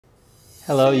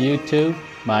Hello YouTube,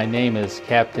 my name is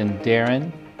Captain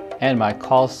Darren and my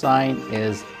call sign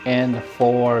is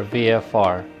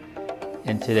N4VFR.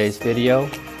 In today's video,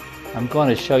 I'm going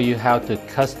to show you how to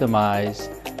customize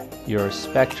your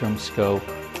spectrum scope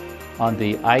on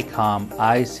the Icom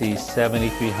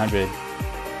IC7300.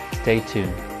 Stay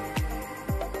tuned.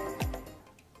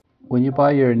 When you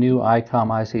buy your new Icom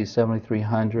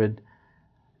IC7300,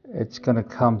 it's going to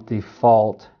come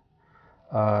default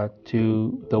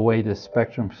to the way the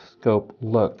spectrum scope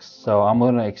looks. So I'm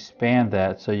going to expand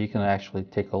that so you can actually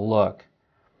take a look.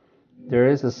 There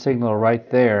is a signal right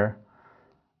there.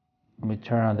 Let me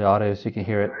turn on the audio so you can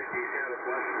hear it.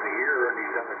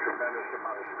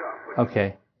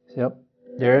 Okay, yep,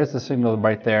 there is a signal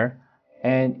right there.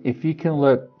 And if you can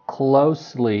look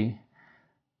closely,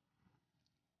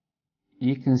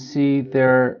 you can see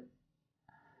there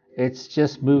it's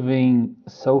just moving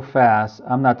so fast.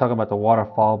 I'm not talking about the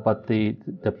waterfall, but the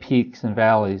peaks and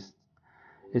valleys.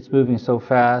 It's moving so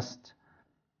fast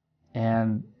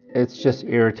and it's just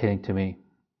irritating to me.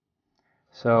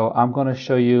 So I'm going to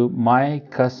show you my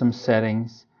custom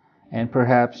settings, and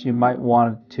perhaps you might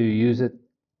want to use it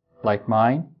like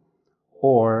mine,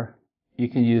 or you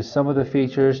can use some of the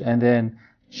features and then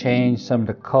change some of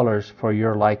the colors for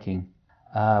your liking.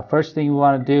 First thing you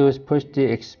want to do is push the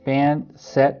expand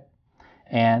set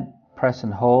and press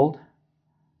and hold.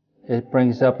 It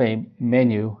brings up a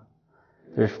menu.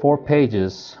 There's 4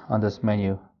 pages on this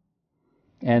menu,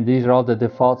 and these are all the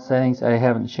default settings. I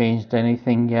haven't changed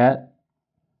anything yet.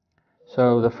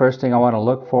 So the first thing I want to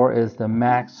look for is the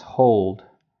max hold.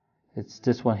 It's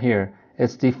this one here.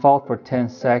 It's default for 10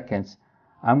 seconds.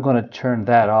 I'm going to turn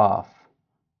that off.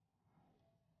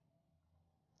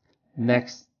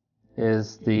 Next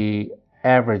is the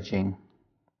averaging.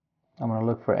 I'm going to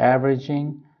look for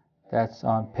averaging. That's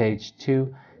on page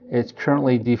 2. It's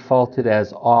currently defaulted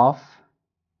as off.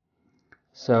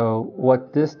 So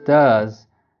what this does,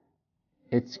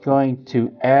 it's going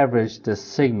to average the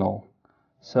signal.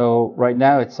 So right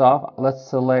now it's off. Let's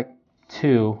select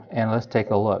 2 and let's take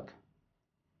a look.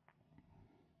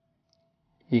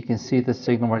 You can see the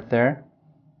signal right there.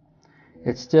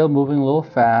 It's still moving a little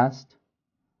fast.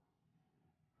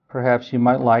 Perhaps you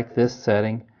might like this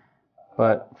setting,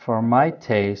 but for my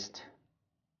taste,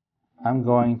 I'm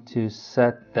going to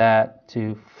set that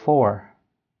to 4.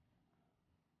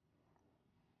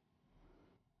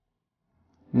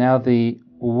 Now the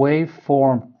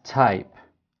waveform type,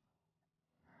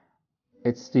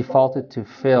 it's defaulted to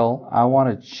fill. I want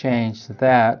to change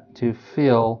that to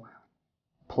fill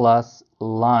plus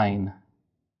line.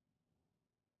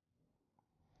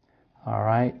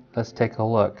 Alright, let's take a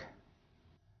look.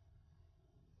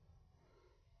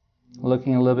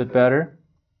 Looking a little bit better.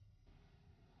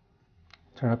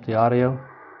 Turn up the audio.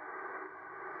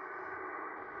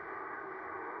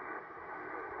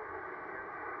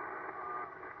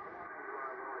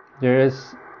 There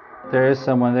is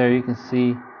someone there. You can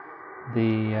see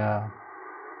the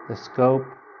scope.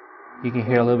 You can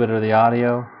hear a little bit of the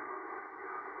audio.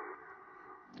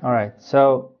 All right,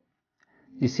 so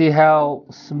you see how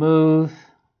smooth,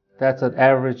 that's an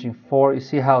averaging 4. You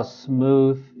see how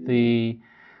smooth the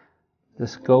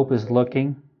scope is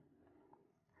looking.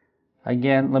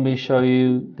 Again, let me show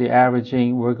you the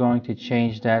averaging. We're going to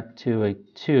change that to a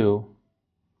 2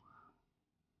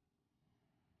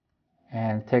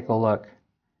 and take a look.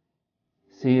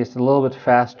 See, it's a little bit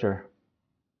faster.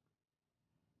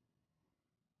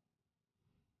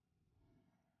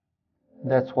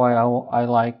 That's why I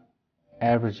like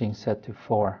averaging set to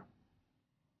 4.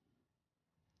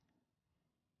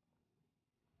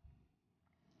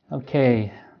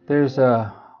 Okay, there's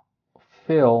a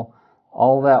fill.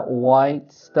 All that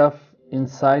white stuff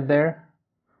inside there,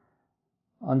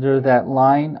 under that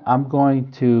line, I'm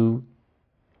going to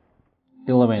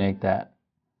eliminate that.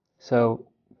 So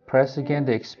press again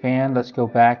to expand. Let's go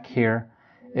back here.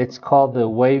 It's called the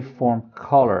waveform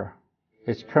color.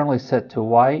 It's currently set to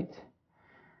white.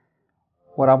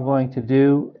 What I'm going to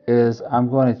do is I'm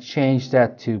going to change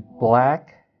that to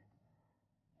black,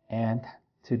 and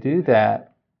to do that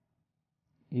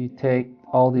you take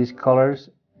all these colors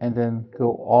and then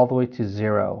go all the way to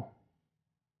 0.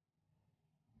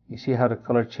 You see how the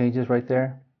color changes right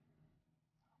there?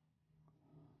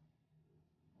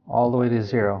 All the way to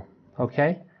 0.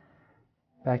 Okay,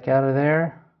 back out of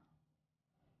there.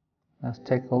 Let's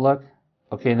take a look.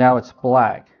 Okay, now it's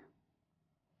black.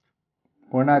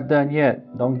 We're not done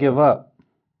yet. Don't give up.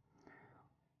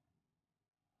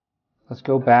 Let's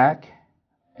go back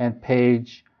and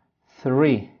page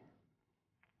 3.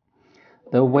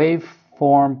 The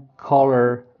waveform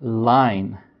color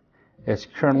line is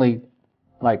currently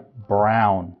like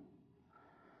brown.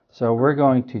 So we're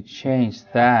going to change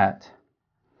that.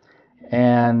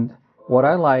 And what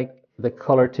I like the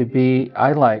color to be,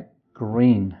 I like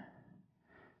green.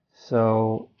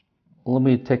 So let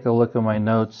me take a look at my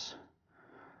notes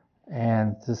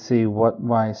and to see what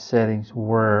my settings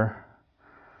were.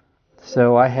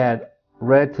 So I had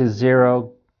red to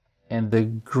 0 and the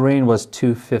green was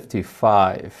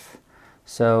 255.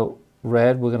 So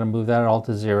red, we're going to move that all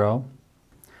to 0.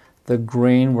 The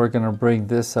green, we're going to bring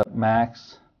this up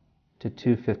max to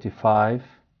 255.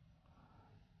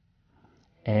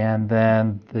 And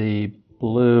then the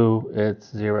blue,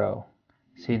 it's 0.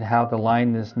 See how the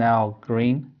line is now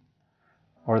green,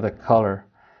 or the color.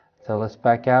 So let's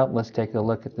back out. Let's take a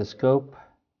look at the scope.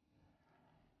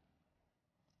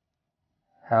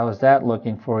 How is that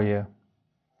looking for you?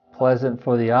 Pleasant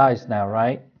for the eyes now,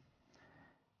 right?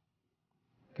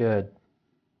 Good.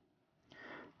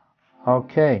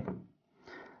 Okay.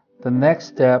 The next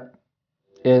step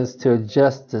is to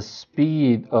adjust the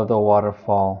speed of the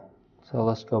waterfall. So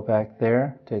let's go back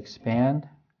there to expand.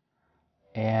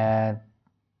 And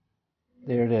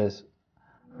there it is.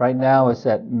 Right now it's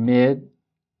at mid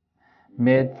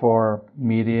for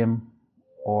medium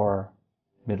or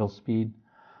middle speed.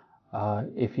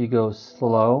 If you go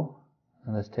slow,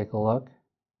 and let's take a look.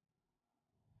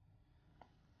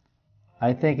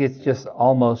 I think it's just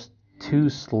almost too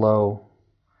slow.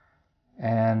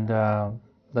 And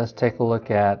let's take a look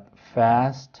at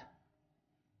fast.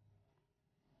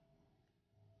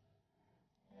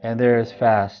 And there's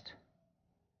fast.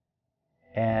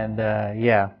 And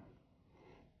yeah,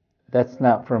 that's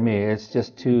not for me. It's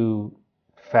just too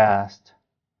fast.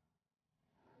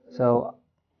 So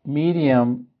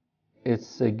medium,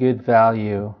 it's a good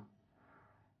value.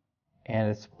 And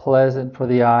it's pleasant for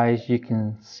the eyes. You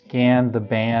can scan the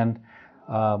band,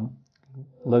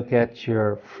 look at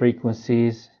your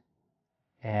frequencies,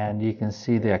 and you can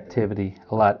see the activity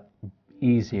a lot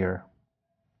easier.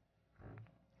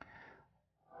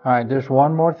 Alright, there's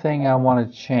one more thing I want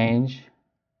to change.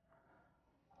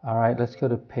 Alright, let's go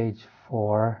to page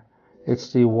 4.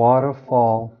 It's the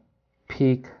waterfall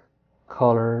peak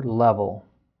color level.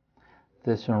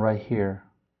 This one right here.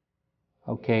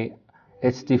 Okay,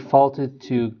 it's defaulted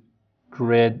to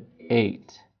grid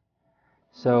 8.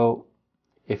 So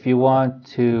if you want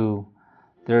to,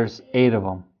 there's 8 of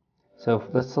them. So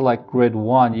let's select grid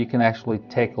 1. You can actually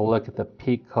take a look at the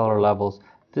peak color levels.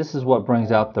 This is what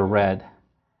brings out the red.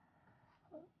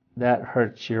 That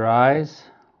hurts your eyes.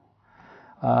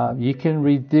 You can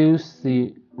reduce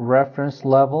the reference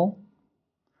level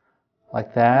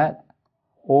like that,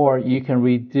 or you can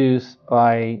reduce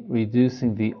by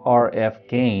reducing the RF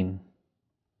gain.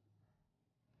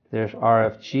 There's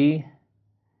RFG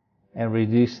and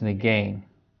reducing the gain.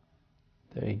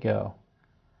 There you go.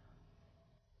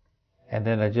 And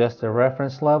then adjust the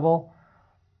reference level.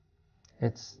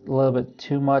 It's a little bit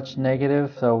too much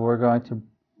negative, so we're going to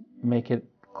make it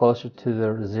closer to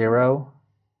the 0.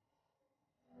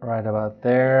 Right about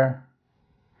there.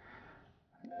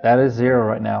 That is 0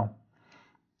 right now.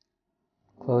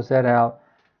 Close that out.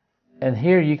 And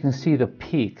here you can see the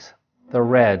peaks, the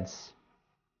reds.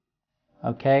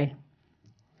 Okay?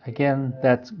 Again,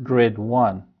 that's grid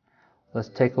 1. Let's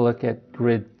take a look at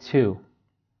grid 2.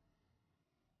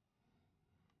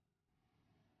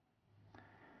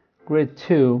 Grid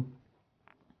 2,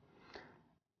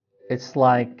 it's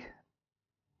like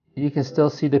you can still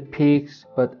see the peaks,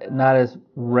 but not as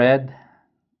red.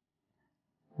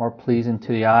 More pleasing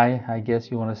to the eye, I guess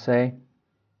you want to say.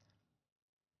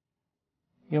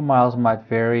 Your miles might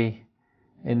vary.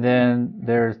 And then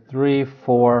there's 3,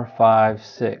 4, 5,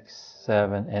 6,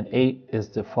 7, and 8 is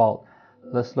default.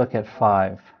 Let's look at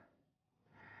 5.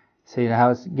 See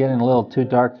how it's getting a little too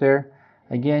dark there?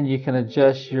 Again, you can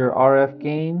adjust your RF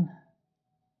gain.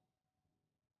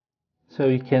 So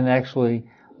you can actually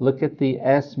look at the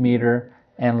S meter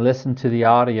and listen to the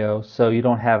audio so you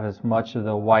don't have as much of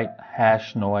the white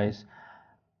hash noise.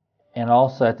 And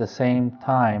also at the same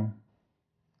time,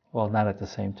 well, not at the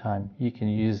same time, you can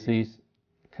use these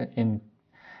in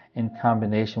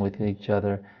combination with each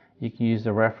other. You can use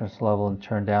the reference level and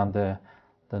turn down the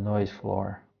noise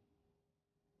floor.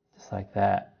 Just like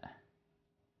that.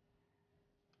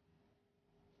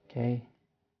 Okay.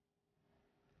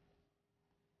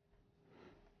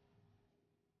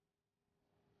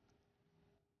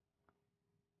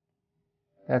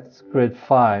 That's grid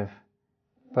 5.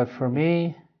 But for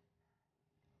me,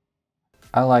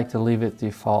 I like to leave it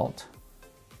default.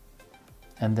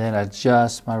 And then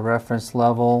adjust my reference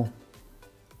level.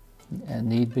 And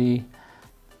need be,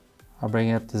 I'll bring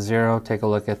it up to 0. Take a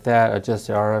look at that. Adjust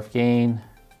the RF gain.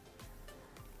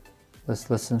 Let's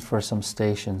listen for some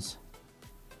stations.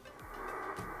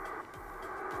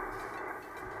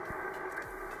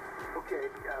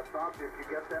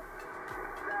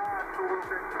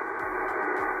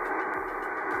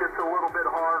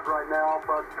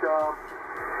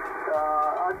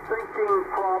 thinking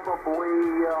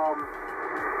probably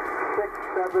 6,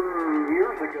 7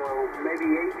 years ago, maybe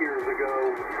 8 years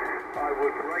ago, I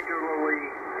would regularly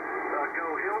go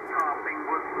hilltopping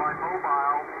with my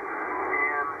mobile,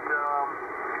 and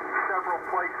several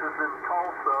places in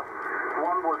Tulsa.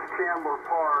 One was Chandler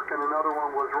Park, and another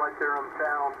one was right there in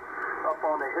town, up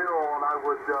on a hill, and I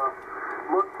would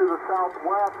look to the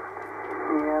southwest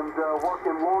and work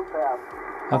in long paths.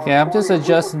 Okay, I'm just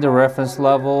adjusting the reference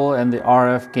level and the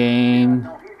RF gain.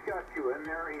 No, he's got you in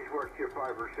there. He's worked you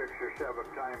 5 or 6 or 7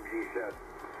 times, he said.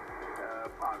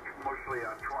 Mostly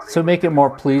on 20. So make it more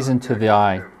pleasing to the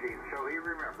eye. 15. So he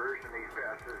remembers and he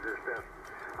passes his test.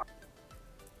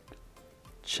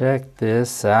 Check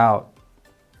this out.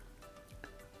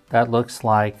 That looks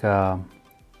like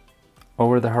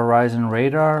over the horizon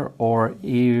radar or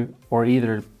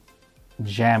either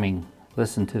jamming.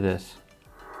 Listen to this.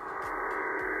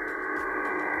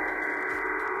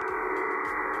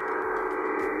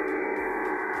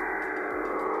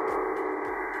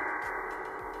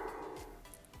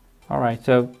 All right,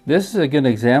 so this is a good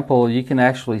example. You can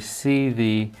actually see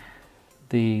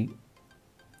the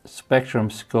spectrum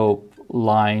scope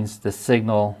lines, the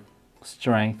signal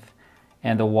strength,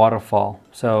 and the waterfall.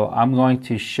 So I'm going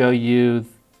to show you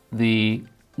the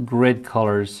grid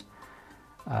colors,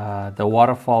 the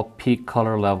waterfall peak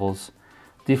color levels.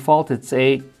 Default it's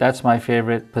 8, that's my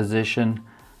favorite position.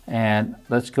 And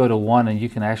let's go to 1 and you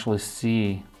can actually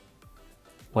see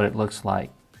what it looks like.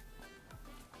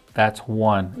 That's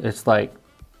 1. It's like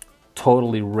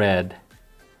totally red.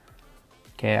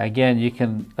 Okay, again, you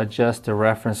can adjust the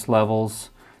reference levels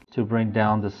to bring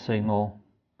down the signal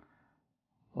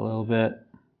a little bit.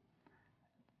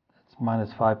 It's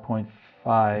minus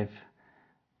 5.5.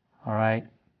 All right.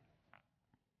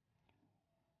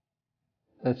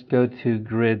 Let's go to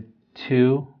grid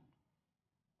 2.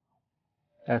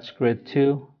 That's grid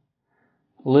 2.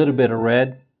 A little bit of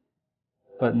red,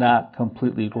 but not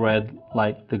completely red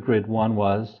like the grid 1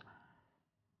 was.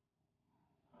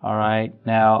 All right,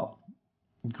 now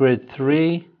grid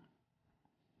 3.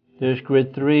 There's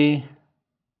grid 3.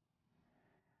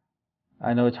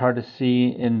 I know it's hard to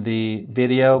see in the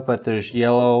video, but there's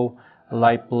yellow,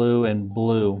 light blue, and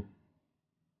blue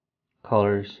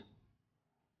colors.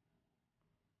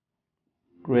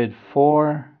 Grid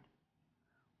 4.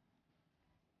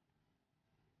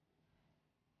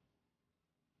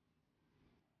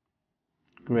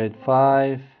 Grid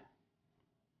 5.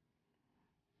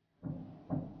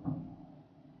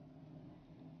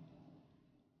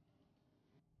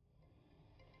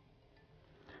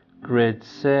 Grid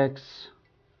 6.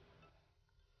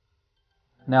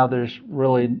 Now there's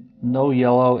really no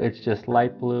yellow, it's just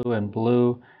light blue and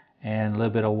a little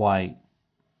bit of white.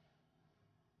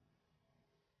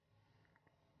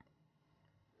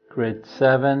 Grid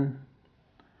 7.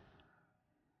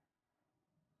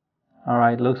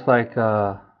 Alright, looks like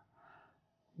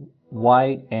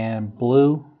white and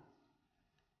blue,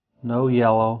 no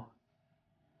yellow,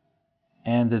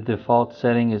 and the default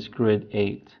setting is grid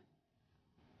 8.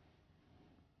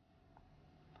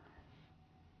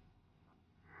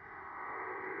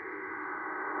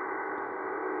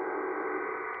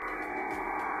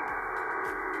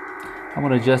 I'm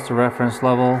going to adjust the reference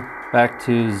level back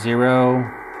to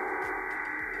 0.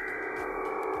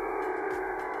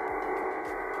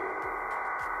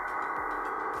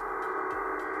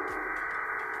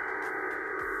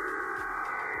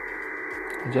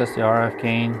 Adjust the RF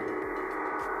gain.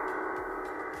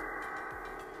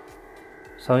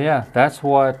 So yeah, that's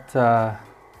what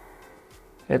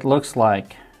it looks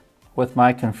like with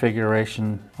my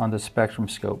configuration on the spectrum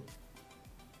scope.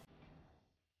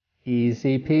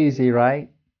 Easy peasy,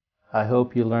 right? I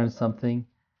hope you learned something,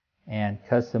 and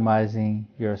customizing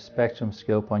your spectrum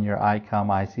scope on your Icom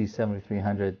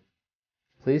IC7300.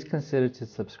 Please consider to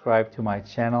subscribe to my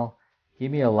channel, give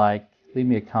me a like, leave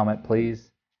me a comment please,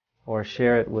 or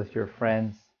share it with your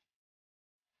friends.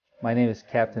 My name is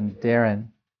Captain Darren,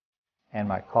 and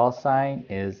my call sign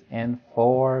is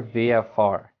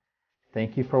N4VFR.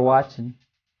 Thank you for watching.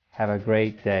 Have a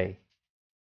great day.